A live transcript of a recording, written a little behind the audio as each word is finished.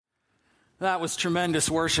That was tremendous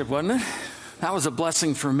worship, wasn't it? That was a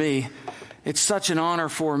blessing for me. It's such an honor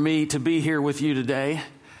for me to be here with you today.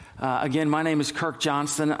 Again, my name is Kirk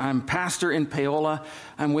Johnston. I'm pastor in Paola.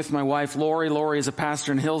 I'm with my wife, Lori. Lori is a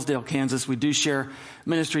pastor in Hillsdale, Kansas. We do share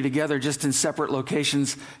ministry together, just in separate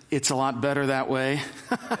locations. It's a lot better that way.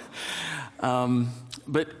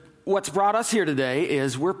 But what's brought us here today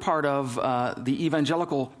is we're part of the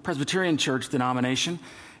Evangelical Presbyterian Church denomination.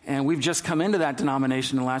 And we've just come into that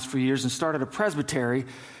denomination in the last few years and started a presbytery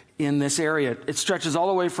in this area. It stretches all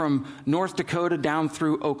the way from North Dakota down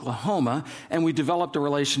through Oklahoma, and we developed a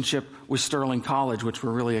relationship with Sterling College, which we're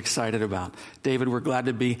really excited about. David, we're glad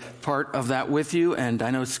to be part of that with you, and I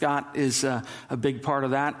know Scott is a big part of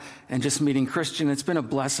that, and just meeting Christian, it's been a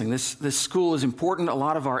blessing. This school is important. A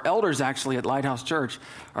lot of our elders actually at Lighthouse Church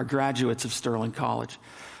are graduates of Sterling College.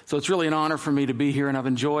 So it's really an honor for me to be here, and I've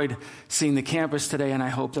enjoyed seeing the campus today, and I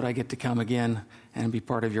hope that I get to come again and be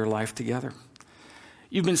part of your life together.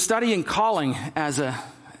 You've been studying calling as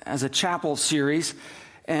a chapel series,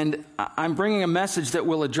 and I'm bringing a message that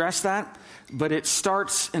will address that, but it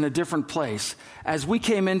starts in a different place. As we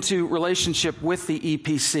came into relationship with the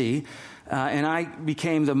EPC, and I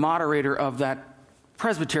became the moderator of that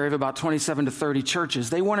presbytery of about 27 to 30 churches,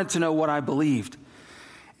 they wanted to know what I believed.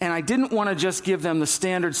 And I didn't want to just give them the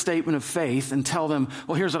standard statement of faith and tell them,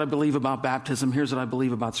 well, here's what I believe about baptism, here's what I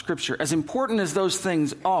believe about Scripture. As important as those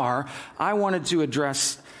things are, I wanted to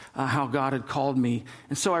address how God had called me.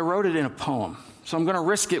 And so I wrote it in a poem. So I'm going to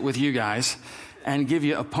risk it with you guys and give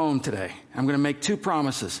you a poem today. I'm going to make two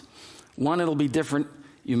promises. One, it'll be different.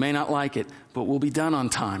 You may not like it, but we'll be done on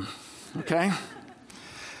time. Okay?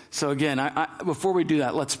 So again, before we do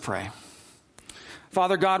that, let's pray.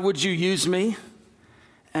 Father God, would you use me?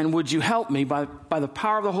 And would you help me by the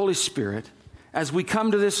power of the Holy Spirit as we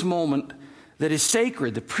come to this moment that is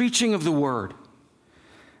sacred, the preaching of the Word.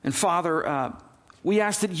 And Father, we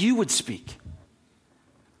ask that you would speak.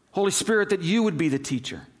 Holy Spirit, that you would be the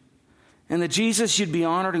teacher. And that Jesus, you'd be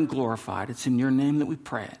honored and glorified. It's in your name that we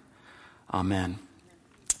pray it. Amen.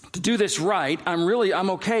 To do this right, I'm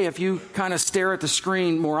okay if you kind of stare at the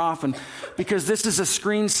screen more often, because this is a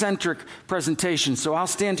screen-centric presentation. So I'll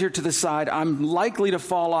stand here to the side. I'm likely to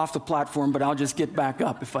fall off the platform, but I'll just get back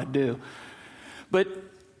up if I do. But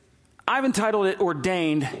I've entitled it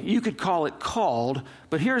Ordained. You could call it Called,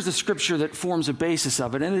 but here's the scripture that forms a basis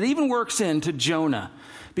of it. And it even works into Jonah,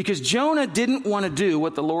 because Jonah didn't want to do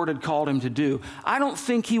what the Lord had called him to do. I don't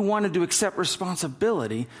think he wanted to accept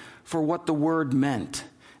responsibility for what the word meant.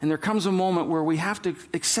 And there comes a moment where we have to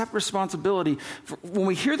accept responsibility. When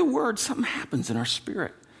we hear the word, something happens in our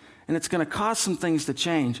spirit. And it's going to cause some things to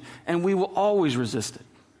change. And we will always resist it.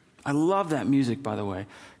 I love that music, by the way.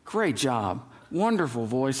 Great job. Wonderful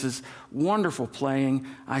voices. Wonderful playing.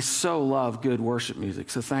 I so love good worship music.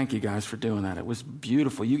 So thank you guys for doing that. It was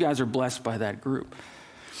beautiful. You guys are blessed by that group.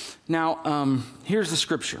 Now, here's the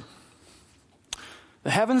scripture. The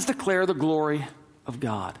heavens declare the glory of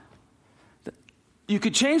God. You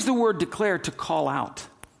could change the word declare to call out.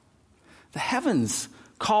 The heavens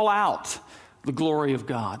call out the glory of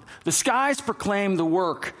God. The skies proclaim the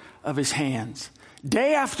work of his hands.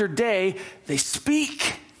 Day after day, they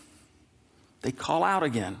speak. They call out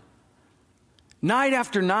again. Night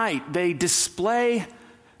after night, they display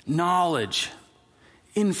knowledge,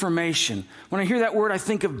 information. When I hear that word, I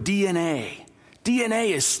think of DNA.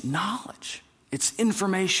 DNA is knowledge. It's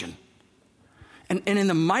information. And in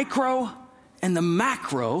the micro and the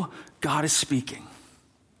macro, God is speaking.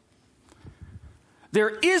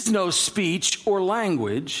 There is no speech or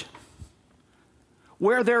language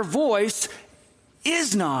where their voice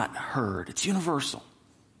is not heard. It's universal.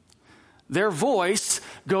 Their voice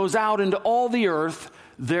goes out into all the earth,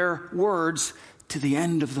 their words to the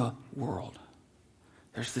end of the world.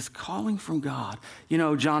 There's this calling from God. You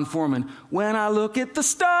know, John Foreman, when I look at the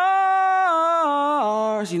stars,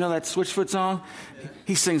 you know that Switchfoot song?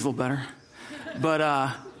 He sings a little better.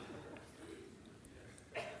 But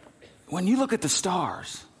when you look at the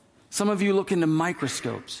stars, some of you look into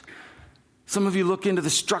microscopes. Some of you look into the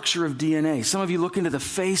structure of DNA. Some of you look into the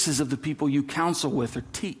faces of the people you counsel with or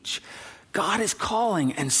teach. God is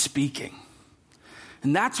calling and speaking.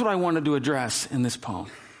 And that's what I wanted to address in this poem.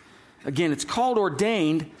 Again, it's called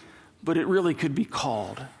Ordained, but it really could be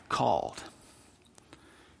called.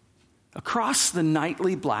 Across the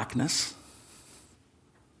nightly blackness,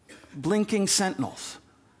 blinking sentinels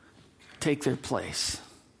take their place.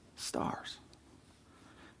 Stars.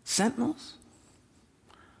 Sentinels?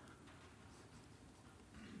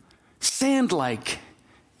 Sand-like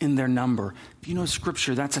in their number. If you know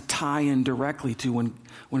Scripture, that's a tie-in directly to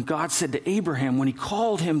when God said to Abraham, when he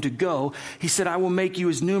called him to go, he said, I will make you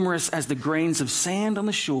as numerous as the grains of sand on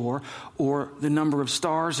the shore or the number of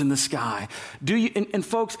stars in the sky. And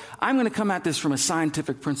folks, I'm going to come at this from a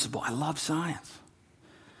scientific principle. I love science.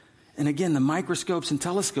 And again, the microscopes and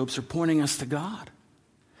telescopes are pointing us to God.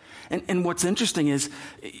 And what's interesting is,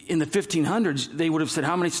 in the 1500s, they would have said,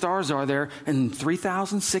 how many stars are there? And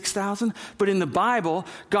 3,000, 6,000? But in the Bible,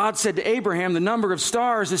 God said to Abraham, the number of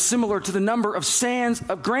stars is similar to the number of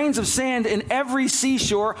grains of sand in every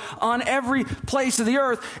seashore on every place of the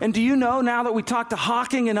earth. And do you know, now that we talk to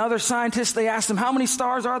Hawking and other scientists, they ask them, how many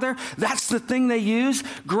stars are there? That's the thing they use,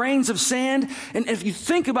 grains of sand. And if you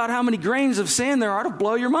think about how many grains of sand there are, it'll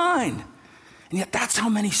blow your mind. And yet that's how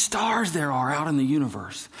many stars there are out in the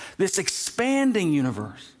universe, this expanding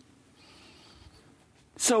universe.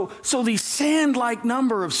 So these sand-like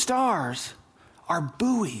number of stars are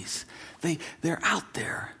buoys. They're out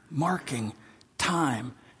there marking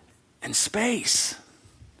time and space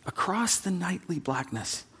across the nightly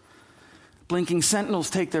blackness. Blinking sentinels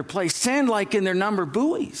take their place, sand-like in their number,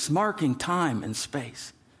 buoys marking time and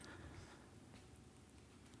space.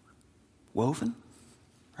 Woven?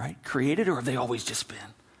 Right? Created, or have they always just been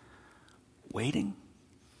waiting?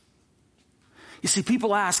 You see,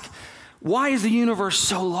 people ask, why is the universe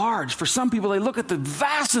so large? For some people, they look at the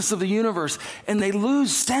vastness of the universe and they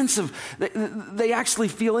lose sense of, they actually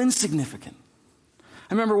feel insignificant.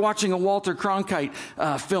 I remember watching a Walter Cronkite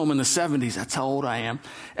film in the 70s. That's how old I am.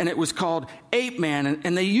 And it was called Ape Man.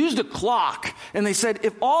 And they used a clock. And they said,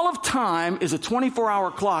 if all of time is a 24-hour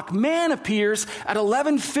clock, man appears at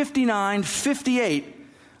 11:59:58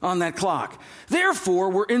 on that clock. Therefore,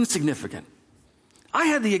 we're insignificant. I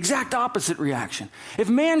had the exact opposite reaction. If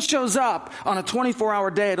man shows up on a 24-hour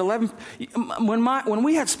day at 11, when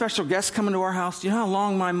we had special guests come into our house, do you know how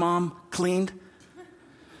long my mom cleaned?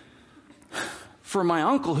 For my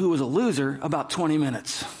uncle, who was a loser, about 20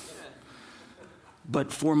 minutes.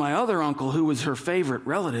 But for my other uncle, who was her favorite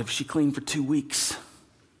relative, she cleaned for 2 weeks.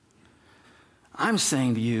 I'm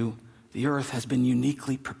saying to you, the earth has been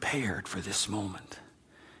uniquely prepared for this moment.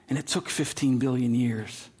 And it took 15 billion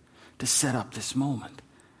years to set up this moment.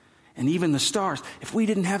 And even the stars, if we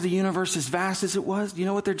didn't have the universe as vast as it was, you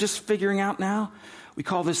know what they're just figuring out now? We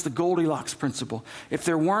call this the Goldilocks principle. If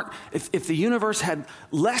the universe had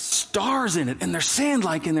less stars in it and they're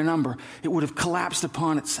sand-like in their number, it would have collapsed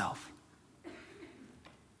upon itself.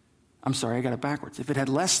 I'm sorry, I got it backwards. If it had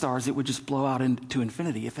less stars, it would just blow out into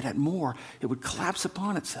infinity. If it had more, it would collapse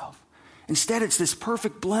upon itself. Instead, it's this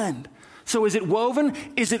perfect blend. So is it woven?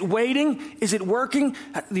 Is it waiting? Is it working?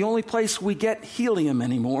 The only place we get helium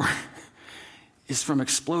anymore is from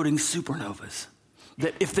exploding supernovas.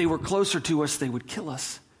 That if they were closer to us, they would kill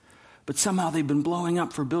us. But somehow they've been blowing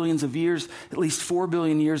up for billions of years, at least 4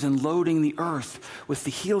 billion years, and loading the earth with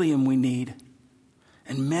the helium we need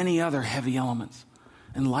and many other heavy elements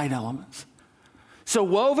and light elements. So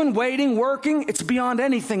woven, waiting, working, it's beyond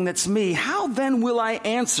anything that's me. How then will I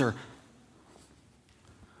answer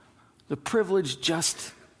the privilege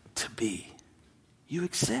just to be? You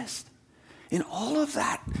exist. In all of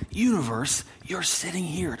that universe, you're sitting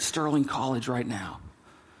here at Sterling College right now,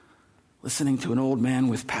 listening to an old man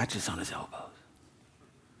with patches on his elbows.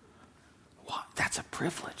 Wow, that's a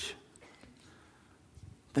privilege.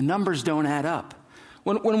 The numbers don't add up.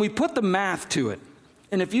 When we put the math to it,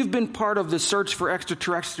 and if you've been part of the search for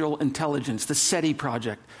extraterrestrial intelligence, the SETI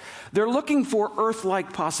project, they're looking for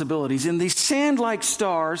Earth-like possibilities in these sand-like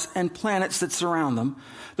stars and planets that surround them.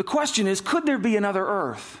 The question is, could there be another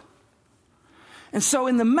Earth? And so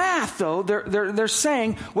in the math, though, they're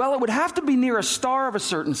saying, well, it would have to be near a star of a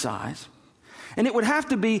certain size, and it would have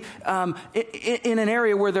to be in an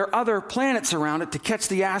area where there are other planets around it to catch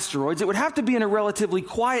the asteroids. It would have to be in a relatively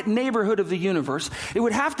quiet neighborhood of the universe. It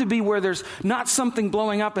would have to be where there's not something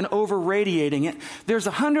blowing up and over-radiating it. There's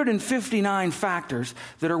 159 factors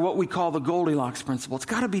that are what we call the Goldilocks principle. It's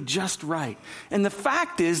got to be just right. And the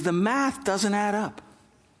fact is, the math doesn't add up.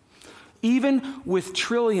 Even with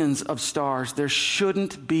trillions of stars, there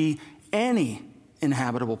shouldn't be any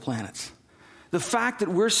inhabitable planets. The fact that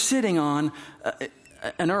we're sitting on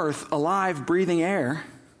an earth, alive, breathing air,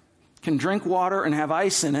 can drink water and have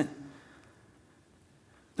ice in it,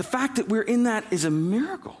 the fact that we're in that is a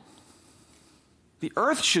miracle. The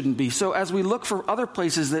earth shouldn't be. So as we look for other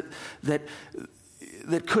places that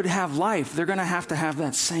could have life, they're going to have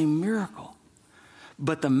that same miracle.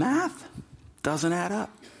 But the math doesn't add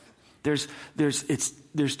up. There's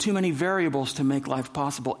too many variables to make life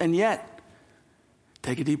possible. And yet,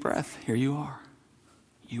 take a deep breath. Here you are.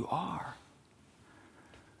 You are.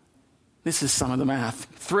 This is some of the math.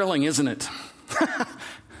 Thrilling, isn't it?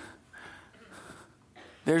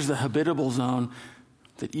 There's the habitable zone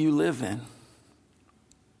that you live in.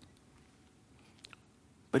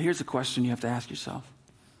 But here's a question you have to ask yourself.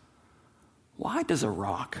 Why does a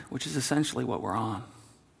rock, which is essentially what we're on,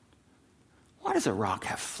 why does a rock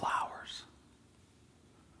have flowers?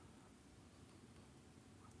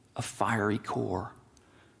 A fiery core.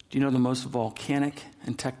 Do you know the most volcanic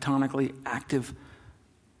and tectonically active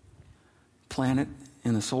planet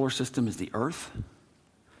in the solar system is the Earth?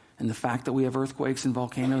 And the fact that we have earthquakes and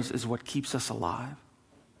volcanoes is what keeps us alive?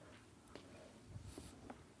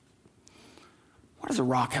 Why does a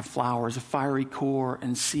rock have flowers, a fiery core,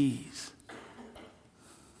 and seas?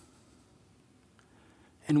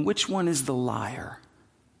 And which one is the liar?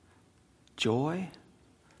 Joy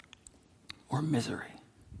or misery?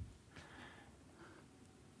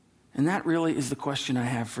 And that really is the question I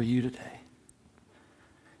have for you today.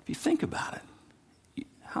 If you think about it,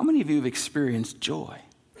 how many of you have experienced joy?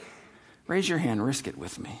 Raise your hand, risk it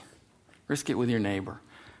with me. Risk it with your neighbor.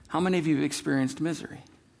 How many of you have experienced misery?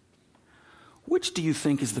 Which do you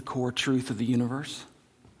think is the core truth of the universe?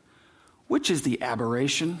 Which is the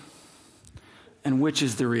aberration? And which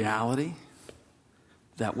is the reality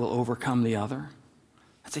that will overcome the other?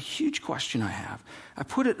 That's a huge question I have. I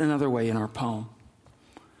put it another way in our poem.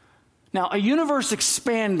 Now, a universe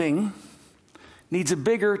expanding needs a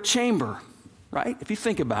bigger chamber, right? If you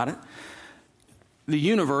think about it, the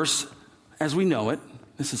universe, as we know it,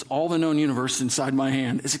 this is all the known universe inside my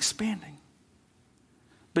hand, is expanding.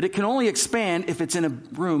 But it can only expand if it's in a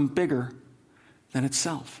room bigger than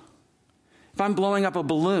itself. If I'm blowing up a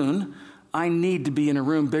balloon, I need to be in a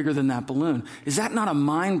room bigger than that balloon. Is that not a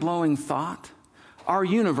mind-blowing thought? Our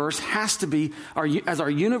universe has to be, as our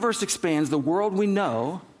universe expands, the world we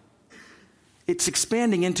know, it's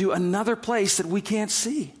expanding into another place that we can't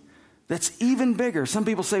see. That's even bigger. Some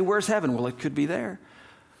people say, where's heaven? Well, it could be there.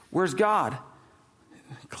 Where's God?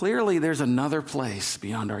 Clearly, there's another place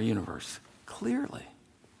beyond our universe. Clearly.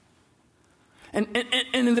 And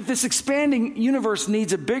if this expanding universe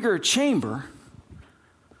needs a bigger chamber,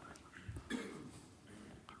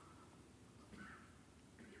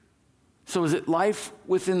 so is it life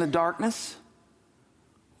within the darkness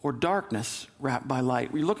or darkness wrapped by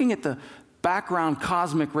light? We're looking at the background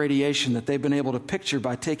cosmic radiation that they've been able to picture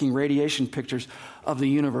by taking radiation pictures of the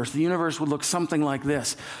universe. The universe would look something like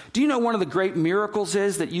this. Do you know one of the great miracles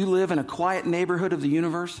is that you live in a quiet neighborhood of the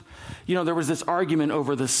universe? You know, there was this argument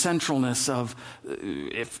over the centralness of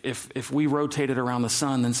if we rotated around the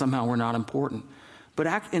sun, then somehow we're not important. But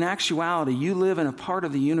in actuality, you live in a part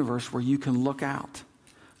of the universe where you can look out.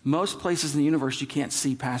 Most places in the universe you can't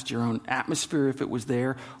see past your own atmosphere if it was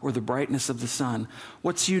there, or the brightness of the sun.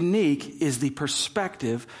 What's unique is the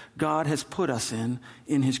perspective God has put us in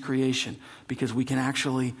his creation, because we can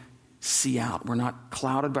actually see out. We're not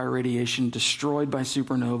clouded by radiation, destroyed by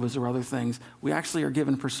supernovas or other things. We actually are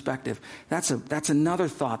given perspective. That's another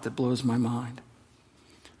thought that blows my mind.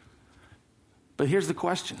 But here's the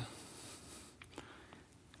question.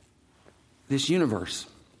 This universe,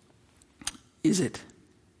 is it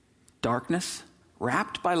darkness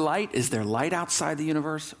wrapped by light? Is there light outside the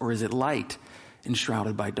universe, or is it light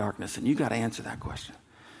enshrouded by darkness? And you got to answer that question.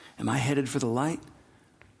 Am I headed for the light,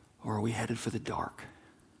 or are we headed for the dark?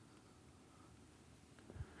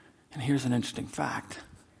 And here's an interesting fact.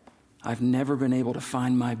 I've never been able to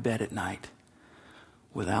find my bed at night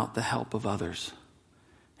without the help of others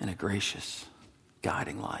and a gracious,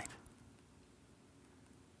 guiding light.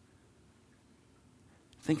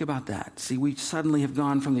 Think about that. See, we suddenly have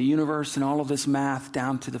gone from the universe and all of this math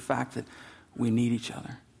down to the fact that we need each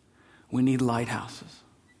other. We need lighthouses.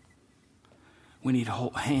 We need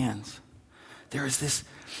hands. There is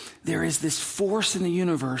this force in the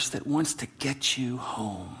universe that wants to get you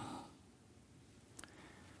home.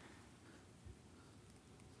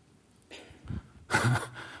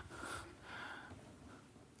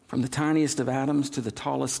 From the tiniest of atoms to the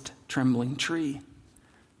tallest trembling tree,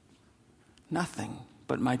 nothing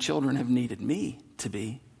but my children have needed me to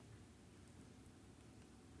be.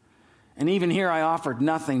 And even here I offered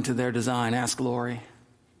nothing to their design. Ask Lori.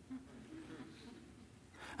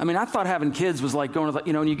 I mean, I thought having kids was like going to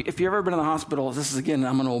the, if you've ever been in the hospital, this is, again,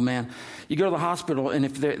 I'm an old man. You go to the hospital, and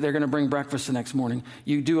if they're going to bring breakfast the next morning,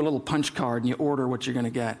 you do a little punch card and you order what you're going to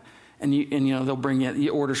get. And they'll bring you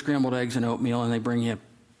order scrambled eggs and oatmeal, and they bring you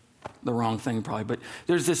the wrong thing probably. But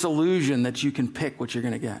there's this illusion that you can pick what you're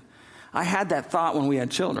going to get. I had that thought when we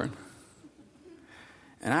had children.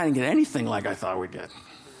 And I didn't get anything like I thought we'd get.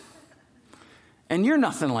 And you're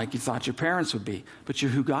nothing like you thought your parents would be, but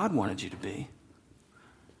you're who God wanted you to be.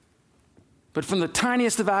 But from the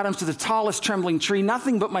tiniest of atoms to the tallest trembling tree,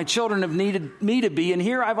 nothing but my children have needed me to be, and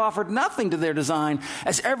here I've offered nothing to their design,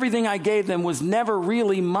 as everything I gave them was never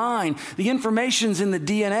really mine. The information's in the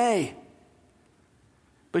DNA.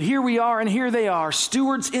 But here we are, and here they are,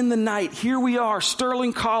 stewards in the night. Here we are,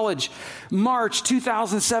 Sterling College, March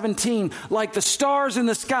 2017. Like the stars in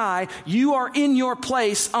the sky, you are in your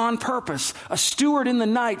place on purpose, a steward in the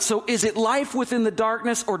night. So is it life within the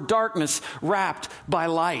darkness or darkness wrapped by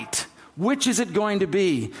light? Which is it going to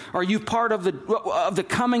be? Are you part of the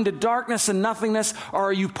coming to darkness and nothingness, or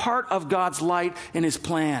are you part of God's light and his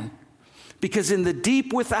plan? Because in the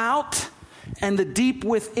deep without and the deep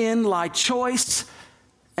within lie choice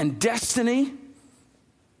and destiny.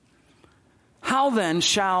 How then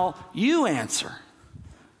shall you answer?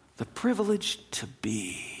 The privilege to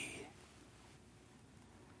be.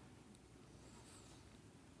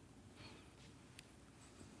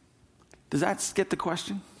 Does that get the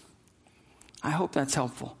question? I hope that's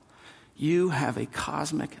helpful. You have a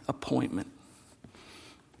cosmic appointment.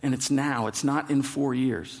 And it's now. It's not in 4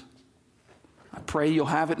 years. I pray you'll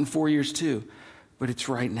have it in 4 years too. But it's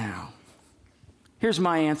right now. Here's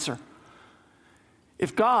my answer.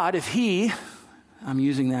 If he, I'm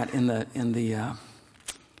using that in the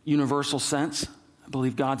universal sense. I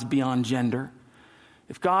believe God's beyond gender.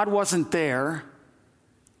 If God wasn't there,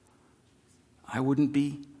 I wouldn't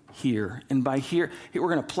be here. And by here, we're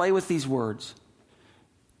going to play with these words.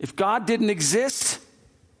 If God didn't exist,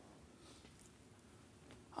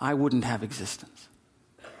 I wouldn't have existence.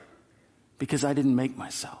 Because I didn't make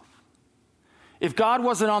myself. If God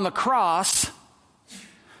wasn't on the cross,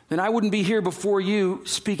 then I wouldn't be here before you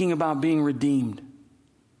speaking about being redeemed.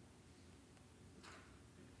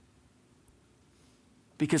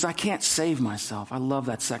 Because I can't save myself. I love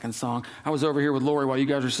that second song. I was over here with Lori while you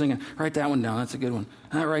guys were singing. Write that one down. That's a good one.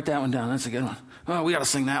 Write that one down. That's a good one. Oh, we got to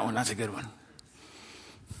sing that one. That's a good one.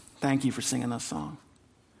 Thank you for singing those songs.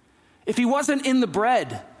 If he wasn't in the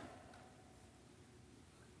bread,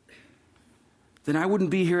 then I wouldn't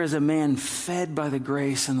be here as a man fed by the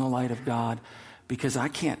grace and the light of God, because I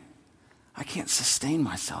can't sustain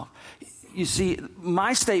myself. You see,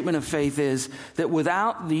 my statement of faith is that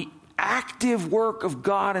without the active work of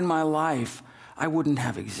God in my life, I wouldn't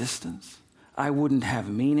have existence. I wouldn't have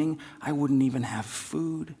meaning. I wouldn't even have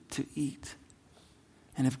food to eat.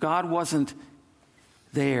 And if God wasn't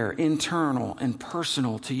there, internal and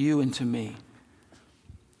personal to you and to me,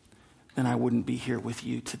 then I wouldn't be here with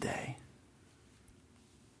you today.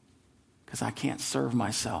 Because I can't serve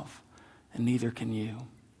myself, and neither can you.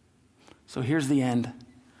 So here's the end.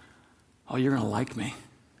 Oh, you're going to like me.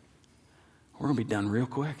 We're going to be done real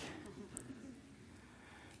quick.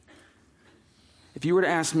 If you were to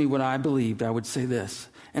ask me what I believed, I would say this.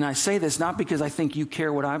 And I say this not because I think you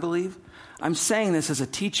care what I believe. I'm saying this as a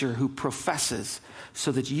teacher who professes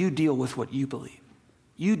so that you deal with what you believe.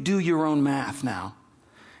 You do your own math now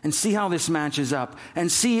and see how this matches up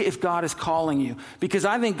and see if God is calling you. Because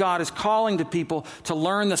I think God is calling to people to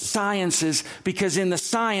learn the sciences, because in the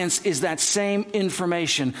science is that same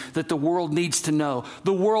information that the world needs to know.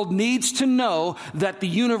 The world needs to know that the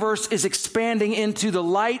universe is expanding into the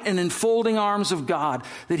light and enfolding arms of God,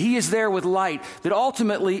 that he is there with light, that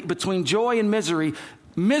ultimately between joy and misery,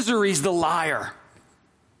 misery's the liar.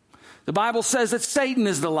 The Bible says that Satan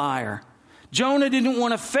is the liar. Jonah didn't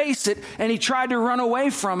want to face it, and he tried to run away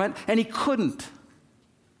from it, and he couldn't.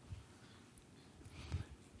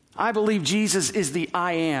 I believe Jesus is the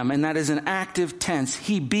I am, and that is an active tense.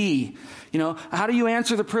 He be. You know, how do you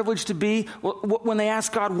answer the privilege to be? Well, when they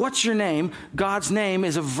ask God, what's your name? God's name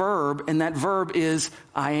is a verb, and that verb is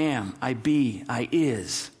I am, I be, I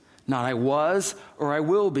is. Not I was or I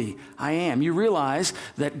will be. I am. You realize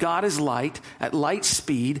that God is light. At light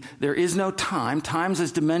speed, there is no time. Time's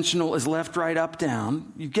as dimensional as left, right, up,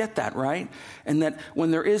 down. You get that, right? And that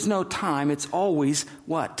when there is no time, it's always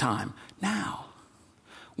what time? Now.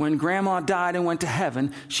 When grandma died and went to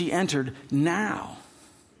heaven, she entered now.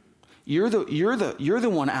 You're the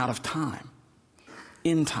one out of time.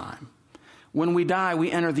 In time. When we die,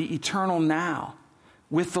 we enter the eternal now,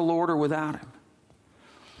 with the Lord or without him.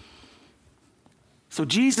 So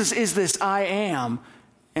Jesus is this I am,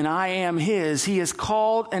 and I am his. He has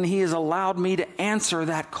called, and he has allowed me to answer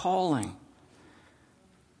that calling.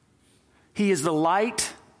 He is the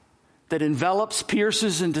light that envelops,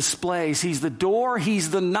 pierces, and displays. He's the door. He's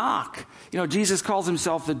the knock. You know, Jesus calls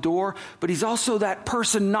himself the door, but he's also that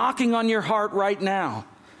person knocking on your heart right now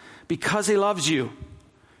because he loves you.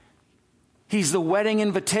 He's the wedding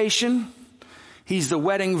invitation. He's the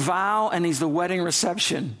wedding vow, and he's the wedding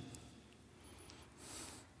reception.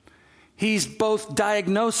 He's both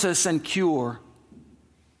diagnosis and cure.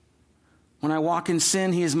 When I walk in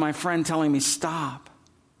sin, he is my friend telling me stop.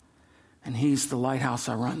 And he's the lighthouse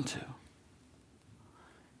I run to.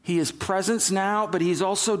 He is presence now, but he's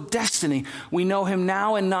also destiny. We know him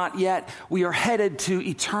now and not yet. We are headed to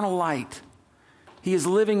eternal light. He is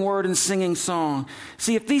living word and singing song.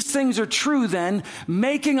 See, if these things are true, then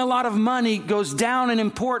making a lot of money goes down in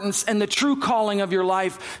importance, and the true calling of your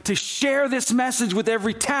life to share this message with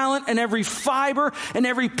every talent and every fiber and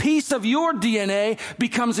every piece of your DNA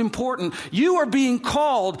becomes important. You are being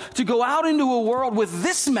called to go out into a world with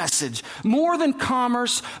this message, more than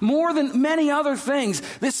commerce, more than many other things.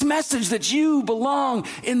 This message that you belong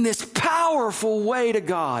in this powerful way to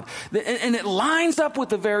God. And it lines up with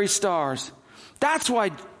the very stars. That's why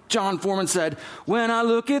John Foreman said, when I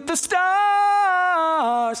look at the stars,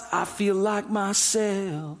 I feel like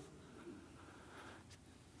myself.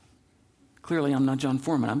 Clearly, I'm not John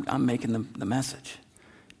Foreman. I'm making the message.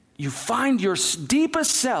 You find your deepest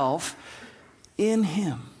self in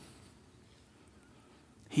him.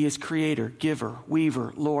 He is creator, giver,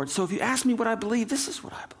 weaver, Lord. So if you ask me what I believe, this is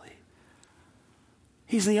what I believe.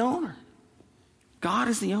 He's the owner. God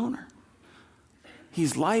is the owner.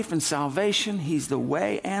 He's life and salvation. He's the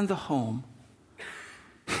way and the home.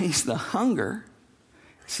 He's the hunger.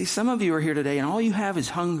 See, some of you are here today and all you have is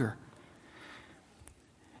hunger.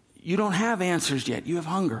 You don't have answers yet. You have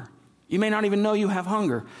hunger. You may not even know you have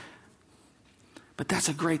hunger. But that's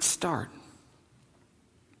a great start.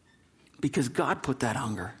 Because God put that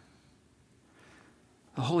hunger.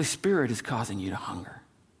 The Holy Spirit is causing you to hunger.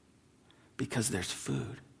 Because there's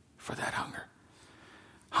food for that hunger.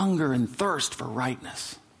 Hunger and thirst for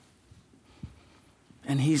rightness.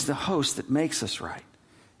 And he's the host that makes us right.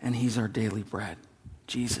 And he's our daily bread.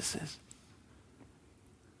 Jesus is.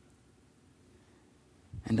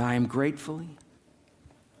 And I am gratefully,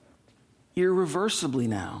 irreversibly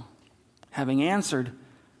now, having answered,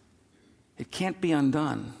 it can't be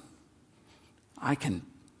undone. I can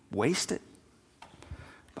waste it,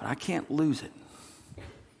 but I can't lose it.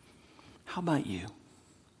 How about you?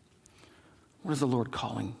 What is the Lord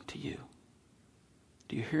calling to you?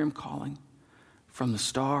 Do you hear him calling from the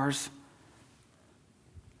stars,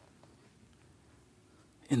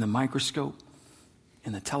 in the microscope,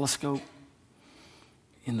 in the telescope,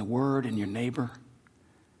 in the word, in your neighbor?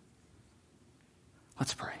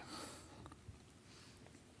 Let's pray.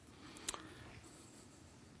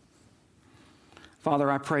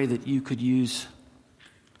 Father, I pray that you could use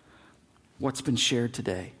what's been shared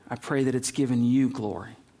today. I pray that it's given you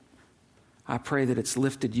glory. I pray that it's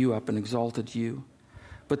lifted you up and exalted you,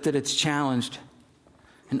 but that it's challenged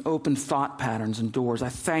and opened thought patterns and doors. I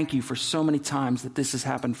thank you for so many times that this has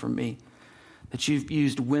happened for me, that you've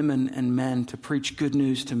used women and men to preach good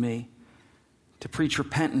news to me, to preach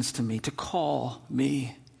repentance to me, to call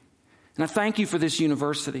me. And I thank you for this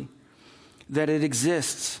university, that it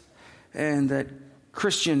exists, and that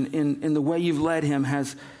Christian, in the way you've led him,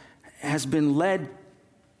 has been led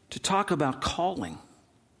to talk about calling.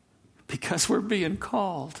 Because we're being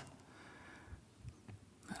called.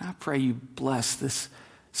 And I pray you bless this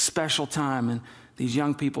special time in these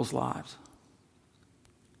young people's lives.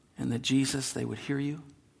 And that Jesus, they would hear you,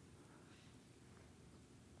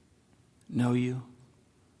 know you,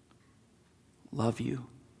 love you,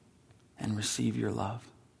 and receive your love.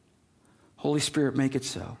 Holy Spirit, make it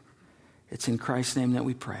so. It's in Christ's name that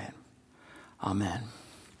we pray it. Amen.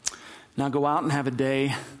 Now go out and have a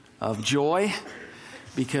day of joy,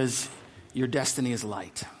 because your destiny is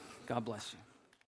light. God bless you.